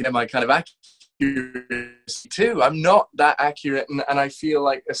my kind of accuracy too. I'm not that accurate, and I feel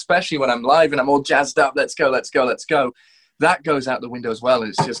like, especially when I'm live and I'm all jazzed up, let's go, that goes out the window as well, and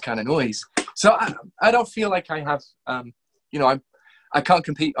it's just kind of noise. So I don't feel like I have I can't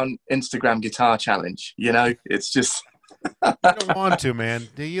compete on Instagram Guitar Challenge. It's just you don't want to, man.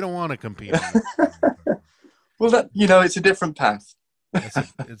 You don't want to compete. Well, it's a different path.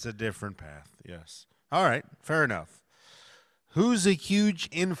 It's a different path. Yes. All right. Fair enough. Who's a huge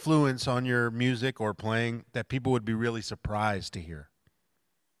influence on your music or playing that people would be really surprised to hear?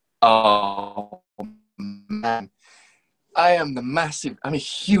 Oh man, I'm a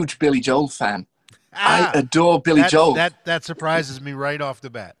huge Billy Joel fan. I adore Billy Joel. That surprises me right off the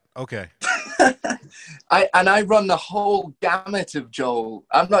bat. Okay. I run the whole gamut of Joel.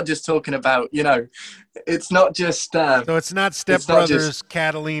 I'm not just talking about, it's not just. So it's not Step Brothers,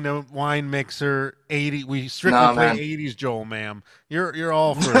 Catalina, Wine Mixer, 80. We strictly play 80s Joel, ma'am. You're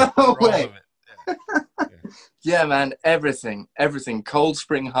all for, no for all way. of it. Yeah. Yeah, man. Everything. Cold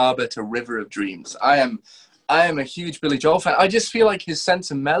Spring Harbor to River of Dreams. I am a huge Billy Joel fan. I just feel like his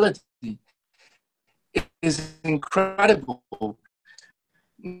sense of melody is incredible.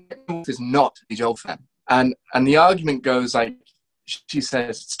 Is not a Joel fan, and the argument goes like, she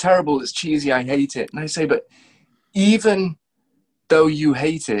says, it's terrible, it's cheesy, I hate it, and I say, but even though you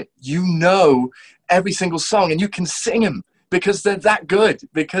hate it, every single song and you can sing them because they're that good,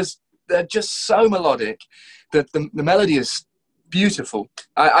 because they're just so melodic that the melody is beautiful.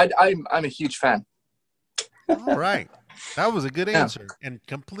 I'm a huge fan. All right. That was a good answer and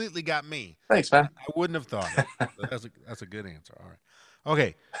completely got me. Thanks, man. I wouldn't have thought it. But that's a good answer. All right.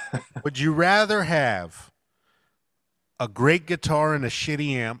 Okay. Would you rather have a great guitar and a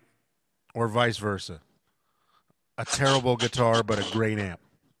shitty amp, or vice versa? A terrible guitar but a great amp.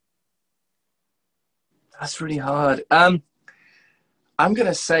 That's really hard. I'm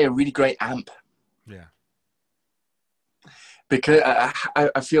gonna say a really great amp. Yeah. Because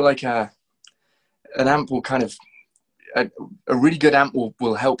I feel like an amp will kind of a really good amp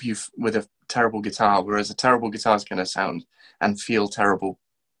will help you with a terrible guitar, whereas a terrible guitar is going to sound and feel terrible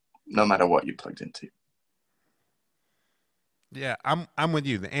no matter what you plugged into. Yeah, I'm with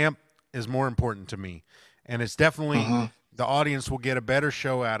you. The amp is more important to me, and it's definitely the audience will get a better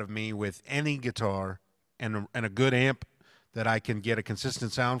show out of me with any guitar and a good amp that I can get a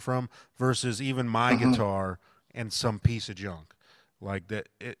consistent sound from versus even my guitar and some piece of junk like that.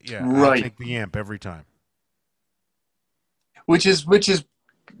 Right. I take the amp every time. Which is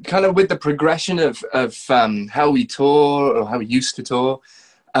kind of with the progression of how we tour, or how we used to tour,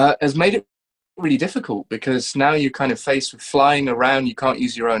 has made it really difficult, because now you're kind of faced with flying around, you can't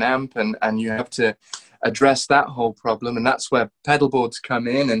use your own amp, and you have to address that whole problem, and that's where pedal boards come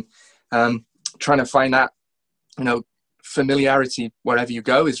in, and trying to find that familiarity wherever you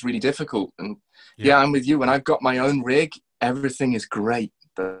go is really difficult. And I'm with you. When I've got my own rig, everything is great,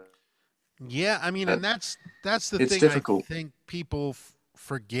 but yeah, I mean, and that's the thing. Difficult. I think people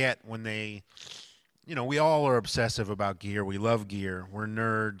forget when they, we all are obsessive about gear. We love gear. We're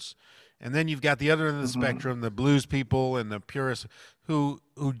nerds. And then you've got the other end of the spectrum, the blues people and the purists who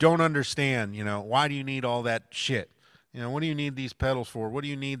don't understand, why do you need all that shit? What do you need these pedals for? What do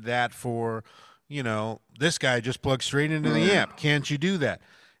you need that for? This guy just plugs straight into the amp. Can't you do that?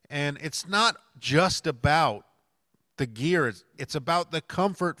 And it's not just about the gear. It's about the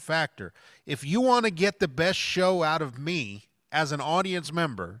comfort factor. If you want to get the best show out of me as an audience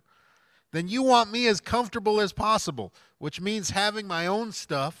member, then you want me as comfortable as possible, which means having my own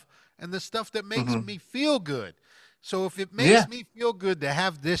stuff and the stuff that makes me feel good. So if it makes me feel good to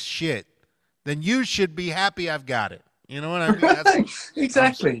have this shit, then you should be happy I've got it. You know what I mean? That's,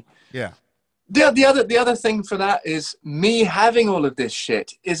 exactly. Yeah. The other thing for that is me having all of this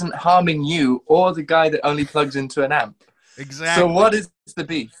shit isn't harming you or the guy that only plugs into an amp. Exactly. So what is the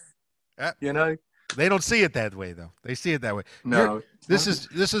beef? Yep. They don't see it that way, though. They see it that way. No. This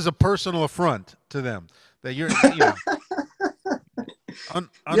is a personal affront to them that you're, Yeah,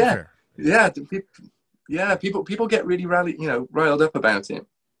 unfair. yeah, people get really riled up about it.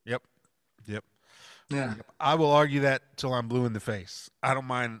 Yep. Yep. Yeah, I will argue that till I'm blue in the face. I don't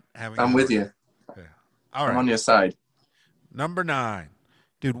mind having. I'm with you. Yeah. All I'm right. on your side. Number 9,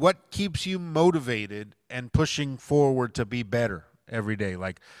 dude. What keeps you motivated and pushing forward to be better every day?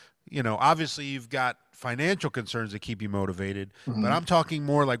 Like, obviously you've got financial concerns that keep you motivated, but I'm talking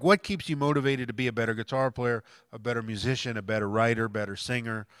more like what keeps you motivated to be a better guitar player, a better musician, a better writer, better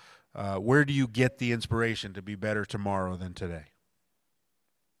singer. Where do you get the inspiration to be better tomorrow than today?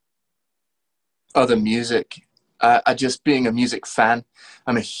 Other music. Just being a music fan.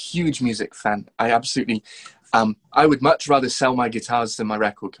 I'm a huge music fan. I absolutely. I would much rather sell my guitars than my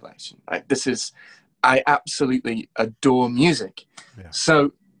record collection. I absolutely adore music. Yeah.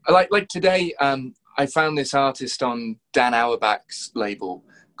 So, like today, I found this artist on Dan Auerbach's label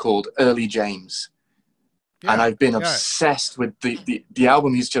called Early James, and I've been obsessed with the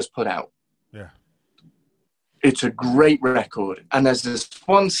album he's just put out. Yeah. It's a great record, and there's this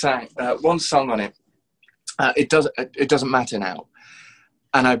one song on it. It doesn't matter now,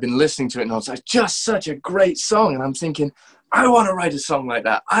 and I've been listening to it, and I was like, just such a great song, and I'm thinking, I want to write a song like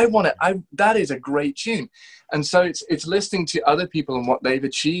that. That is a great tune, and so it's listening to other people and what they've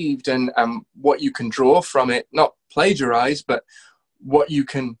achieved, and what you can draw from it, not plagiarize, but what you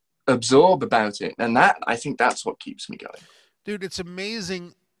can absorb about it, and I think that's what keeps me going. Dude, it's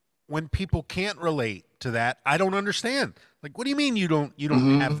amazing when people can't relate to that. I don't understand. Like, what do you mean you don't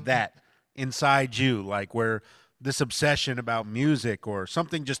have that inside you? Like, where this obsession about music or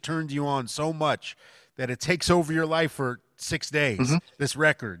something just turns you on so much that it takes over your life for 6 days, this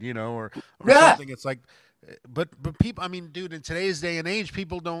record, or something. It's like, but people, I mean, dude, in today's day and age,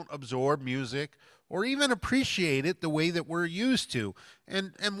 people don't absorb music or even appreciate it the way that we're used to.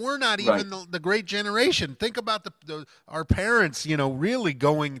 And we're not even the great generation. Think about our parents, really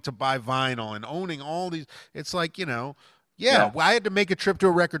going to buy vinyl and owning all these. It's like, I had to make a trip to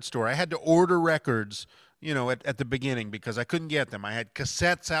a record store. I had to order records, at the beginning because I couldn't get them. I had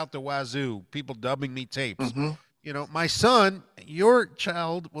cassettes out the wazoo, people dubbing me tapes. My son, your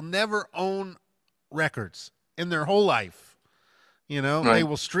child, will never own records in their whole life. They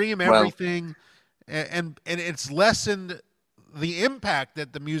will stream everything. And it's lessened the impact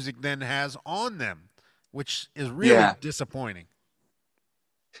that the music then has on them, which is really disappointing.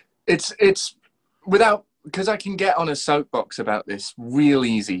 It's because I can get on a soapbox about this real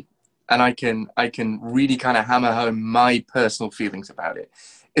easy, and I can really kind of hammer home my personal feelings about it.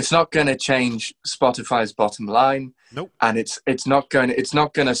 It's not going to change Spotify's bottom line. Nope. And it's not going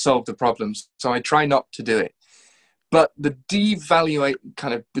to solve the problems. So I try not to do it. But the devaluing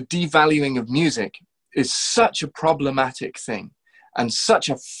of music is such a problematic thing and such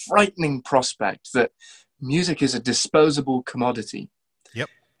a frightening prospect that music is a disposable commodity. Yep.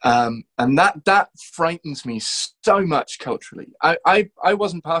 And that frightens me so much culturally. I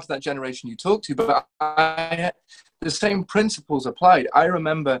wasn't part of that generation you talked to, but the same principles applied. I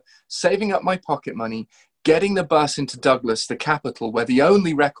remember saving up my pocket money, getting the bus into Douglas, the capital, where the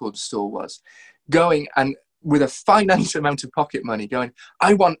only record store was, going and with a finite amount of pocket money going,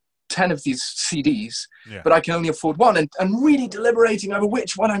 I want 10 of these CDs, but I can only afford one, and really deliberating over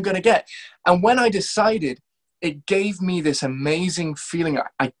which one I'm going to get. And when I decided, it gave me this amazing feeling.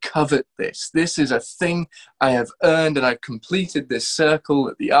 I covet this. This is a thing I have earned, and I've completed this circle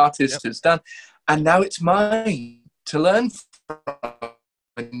that the artist has done. And now it's mine to learn from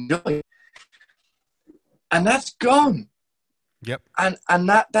and enjoy. And that's gone. Yep. And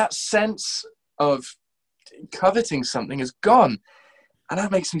that sense of coveting something is gone. And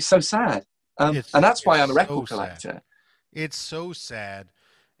that makes me so sad. And that's why I'm a record collector. Sad. It's so sad.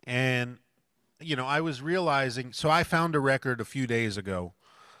 And, I was realizing, so I found a record a few days ago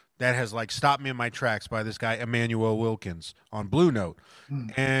that has stopped me in my tracks by this guy, Emmanuel Wilkins, on Blue Note.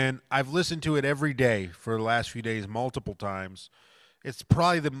 And I've listened to it every day for the last few days, multiple times. It's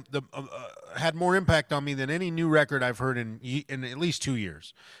probably the had more impact on me than any new record I've heard in at least 2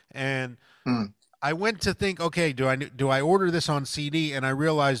 years. And I went to think, okay, do I order this on CD? And I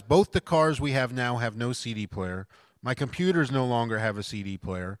realized both the cars we have now have no CD player. My computers no longer have a CD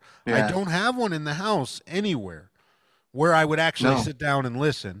player. I don't have one in the house anywhere where I would actually sit down and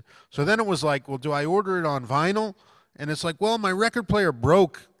listen. So then it was like, well, do I order it on vinyl? And it's like, well, my record player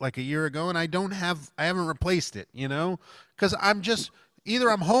broke a year ago, and I haven't replaced it, because either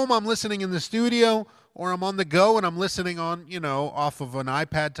I'm home, I'm listening in the studio, or I'm on the go and I'm listening on, off of an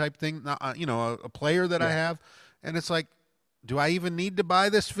iPad type thing, a player that I have. And it's like, do I even need to buy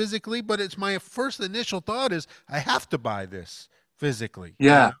this physically? But it's my first initial thought is I have to buy this physically.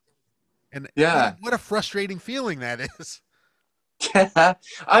 Yeah, And yeah. what a frustrating feeling that is. Yeah,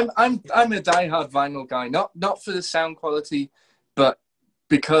 I'm a diehard vinyl guy, not for the sound quality, but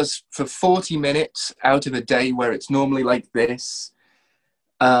because for 40 minutes out of a day where it's normally like this,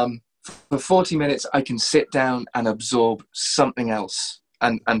 for 40 minutes I can sit down and absorb something else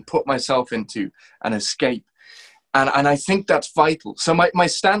and put myself into an escape. And I think that's vital. So my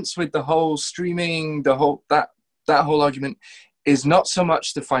stance with the whole streaming, that whole argument is not so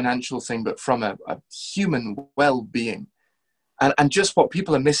much the financial thing, but from a human well-being. And just what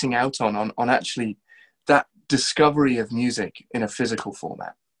people are missing out on actually that discovery of music in a physical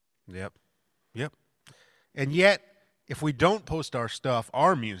format. Yep. Yep. And yet, if we don't post our stuff,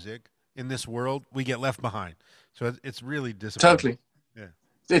 our music in this world, we get left behind. So it's really disappointing. Totally.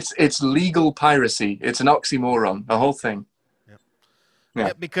 Yeah. It's legal piracy. It's an oxymoron, the whole thing. Yep. Yeah.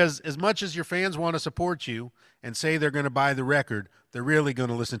 Yeah, because as much as your fans want to support you and say they're going to buy the record, they're really going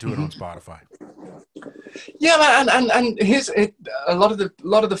to listen to it on Spotify. Yeah, man, and here's it. A lot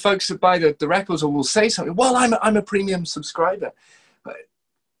of the folks that buy the records will say something. Well, I'm a premium subscriber. But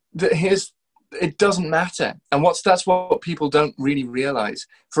it doesn't matter, and that's what people don't really realize.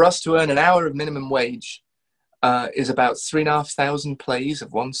 For us to earn an hour of minimum wage is about 3,500 plays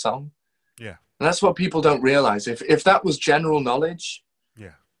of one song. Yeah, and that's what people don't realize. If that was general knowledge,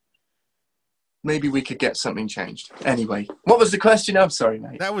 yeah, maybe we could get something changed. Anyway, what was the question? I'm sorry,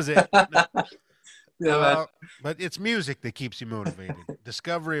 mate. that was it. Yeah, but it's music that keeps you motivated.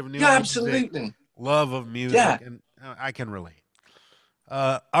 Discovery of new yeah, music, absolutely. love of music, Yeah. and I can relate.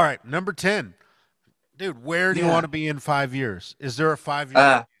 All right, number 10. Dude, where do you Yeah. want to be in 5 years? Is there a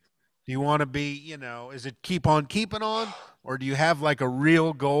 5-year? Do you want to be, is it keep on keeping on? Or do you have like a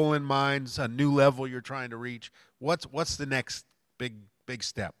real goal in mind, a new level you're trying to reach? What's the next big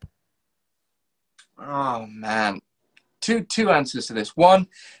step? Oh man, two answers to this. One,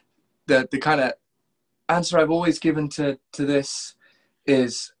 the kind of answer I've always given to this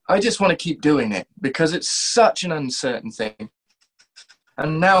is I just want to keep doing it because it's such an uncertain thing.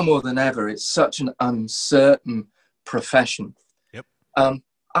 And now more than ever, it's such an uncertain profession. Yep.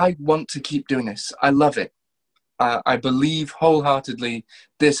 I want to keep doing this. I love it. I believe wholeheartedly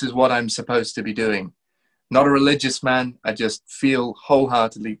this is what I'm supposed to be doing. Not a religious man. I just feel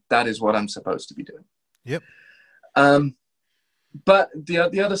wholeheartedly that is what I'm supposed to be doing. Yep. But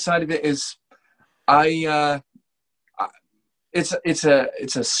the other side of it is it's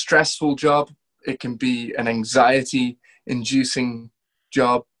a stressful job. It can be an anxiety-inducing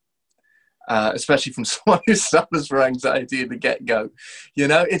job, especially from someone who suffers from anxiety at the get-go.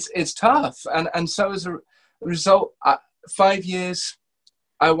 It's tough, and so as a result, 5 years,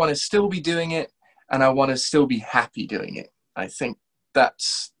 I want to still be doing it, and I want to still be happy doing it. I think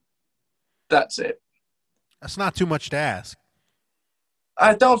that's it. That's not too much to ask.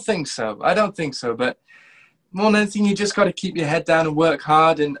 I don't think so. But more than anything, you just got to keep your head down and work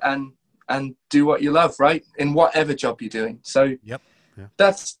hard and do what you love, right? In whatever job you're doing. So Yep. Yeah.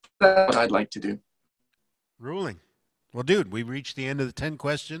 that's what I'd like to do. Ruling. Well, dude, we reached the end of the 10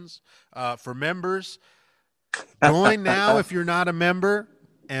 questions. For members, join now if you're not a member.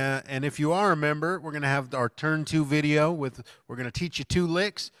 And if you are a member, we're going to have our turn 2 video we're going to teach you 2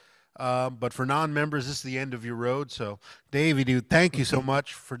 licks. But for non-members, this is the end of your road. So, Davey, dude, thank you so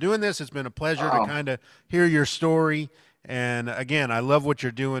much for doing this. It's been a pleasure to kind of hear your story. And again, I love what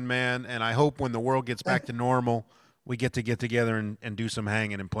you're doing, man. And I hope when the world gets back to normal, we get together and do some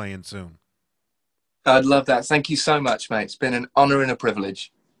hanging and playing soon. I'd love that. Thank you so much, mate. It's been an honor and a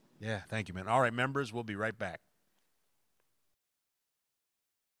privilege. Yeah, thank you, man. All right, members, we'll be right back.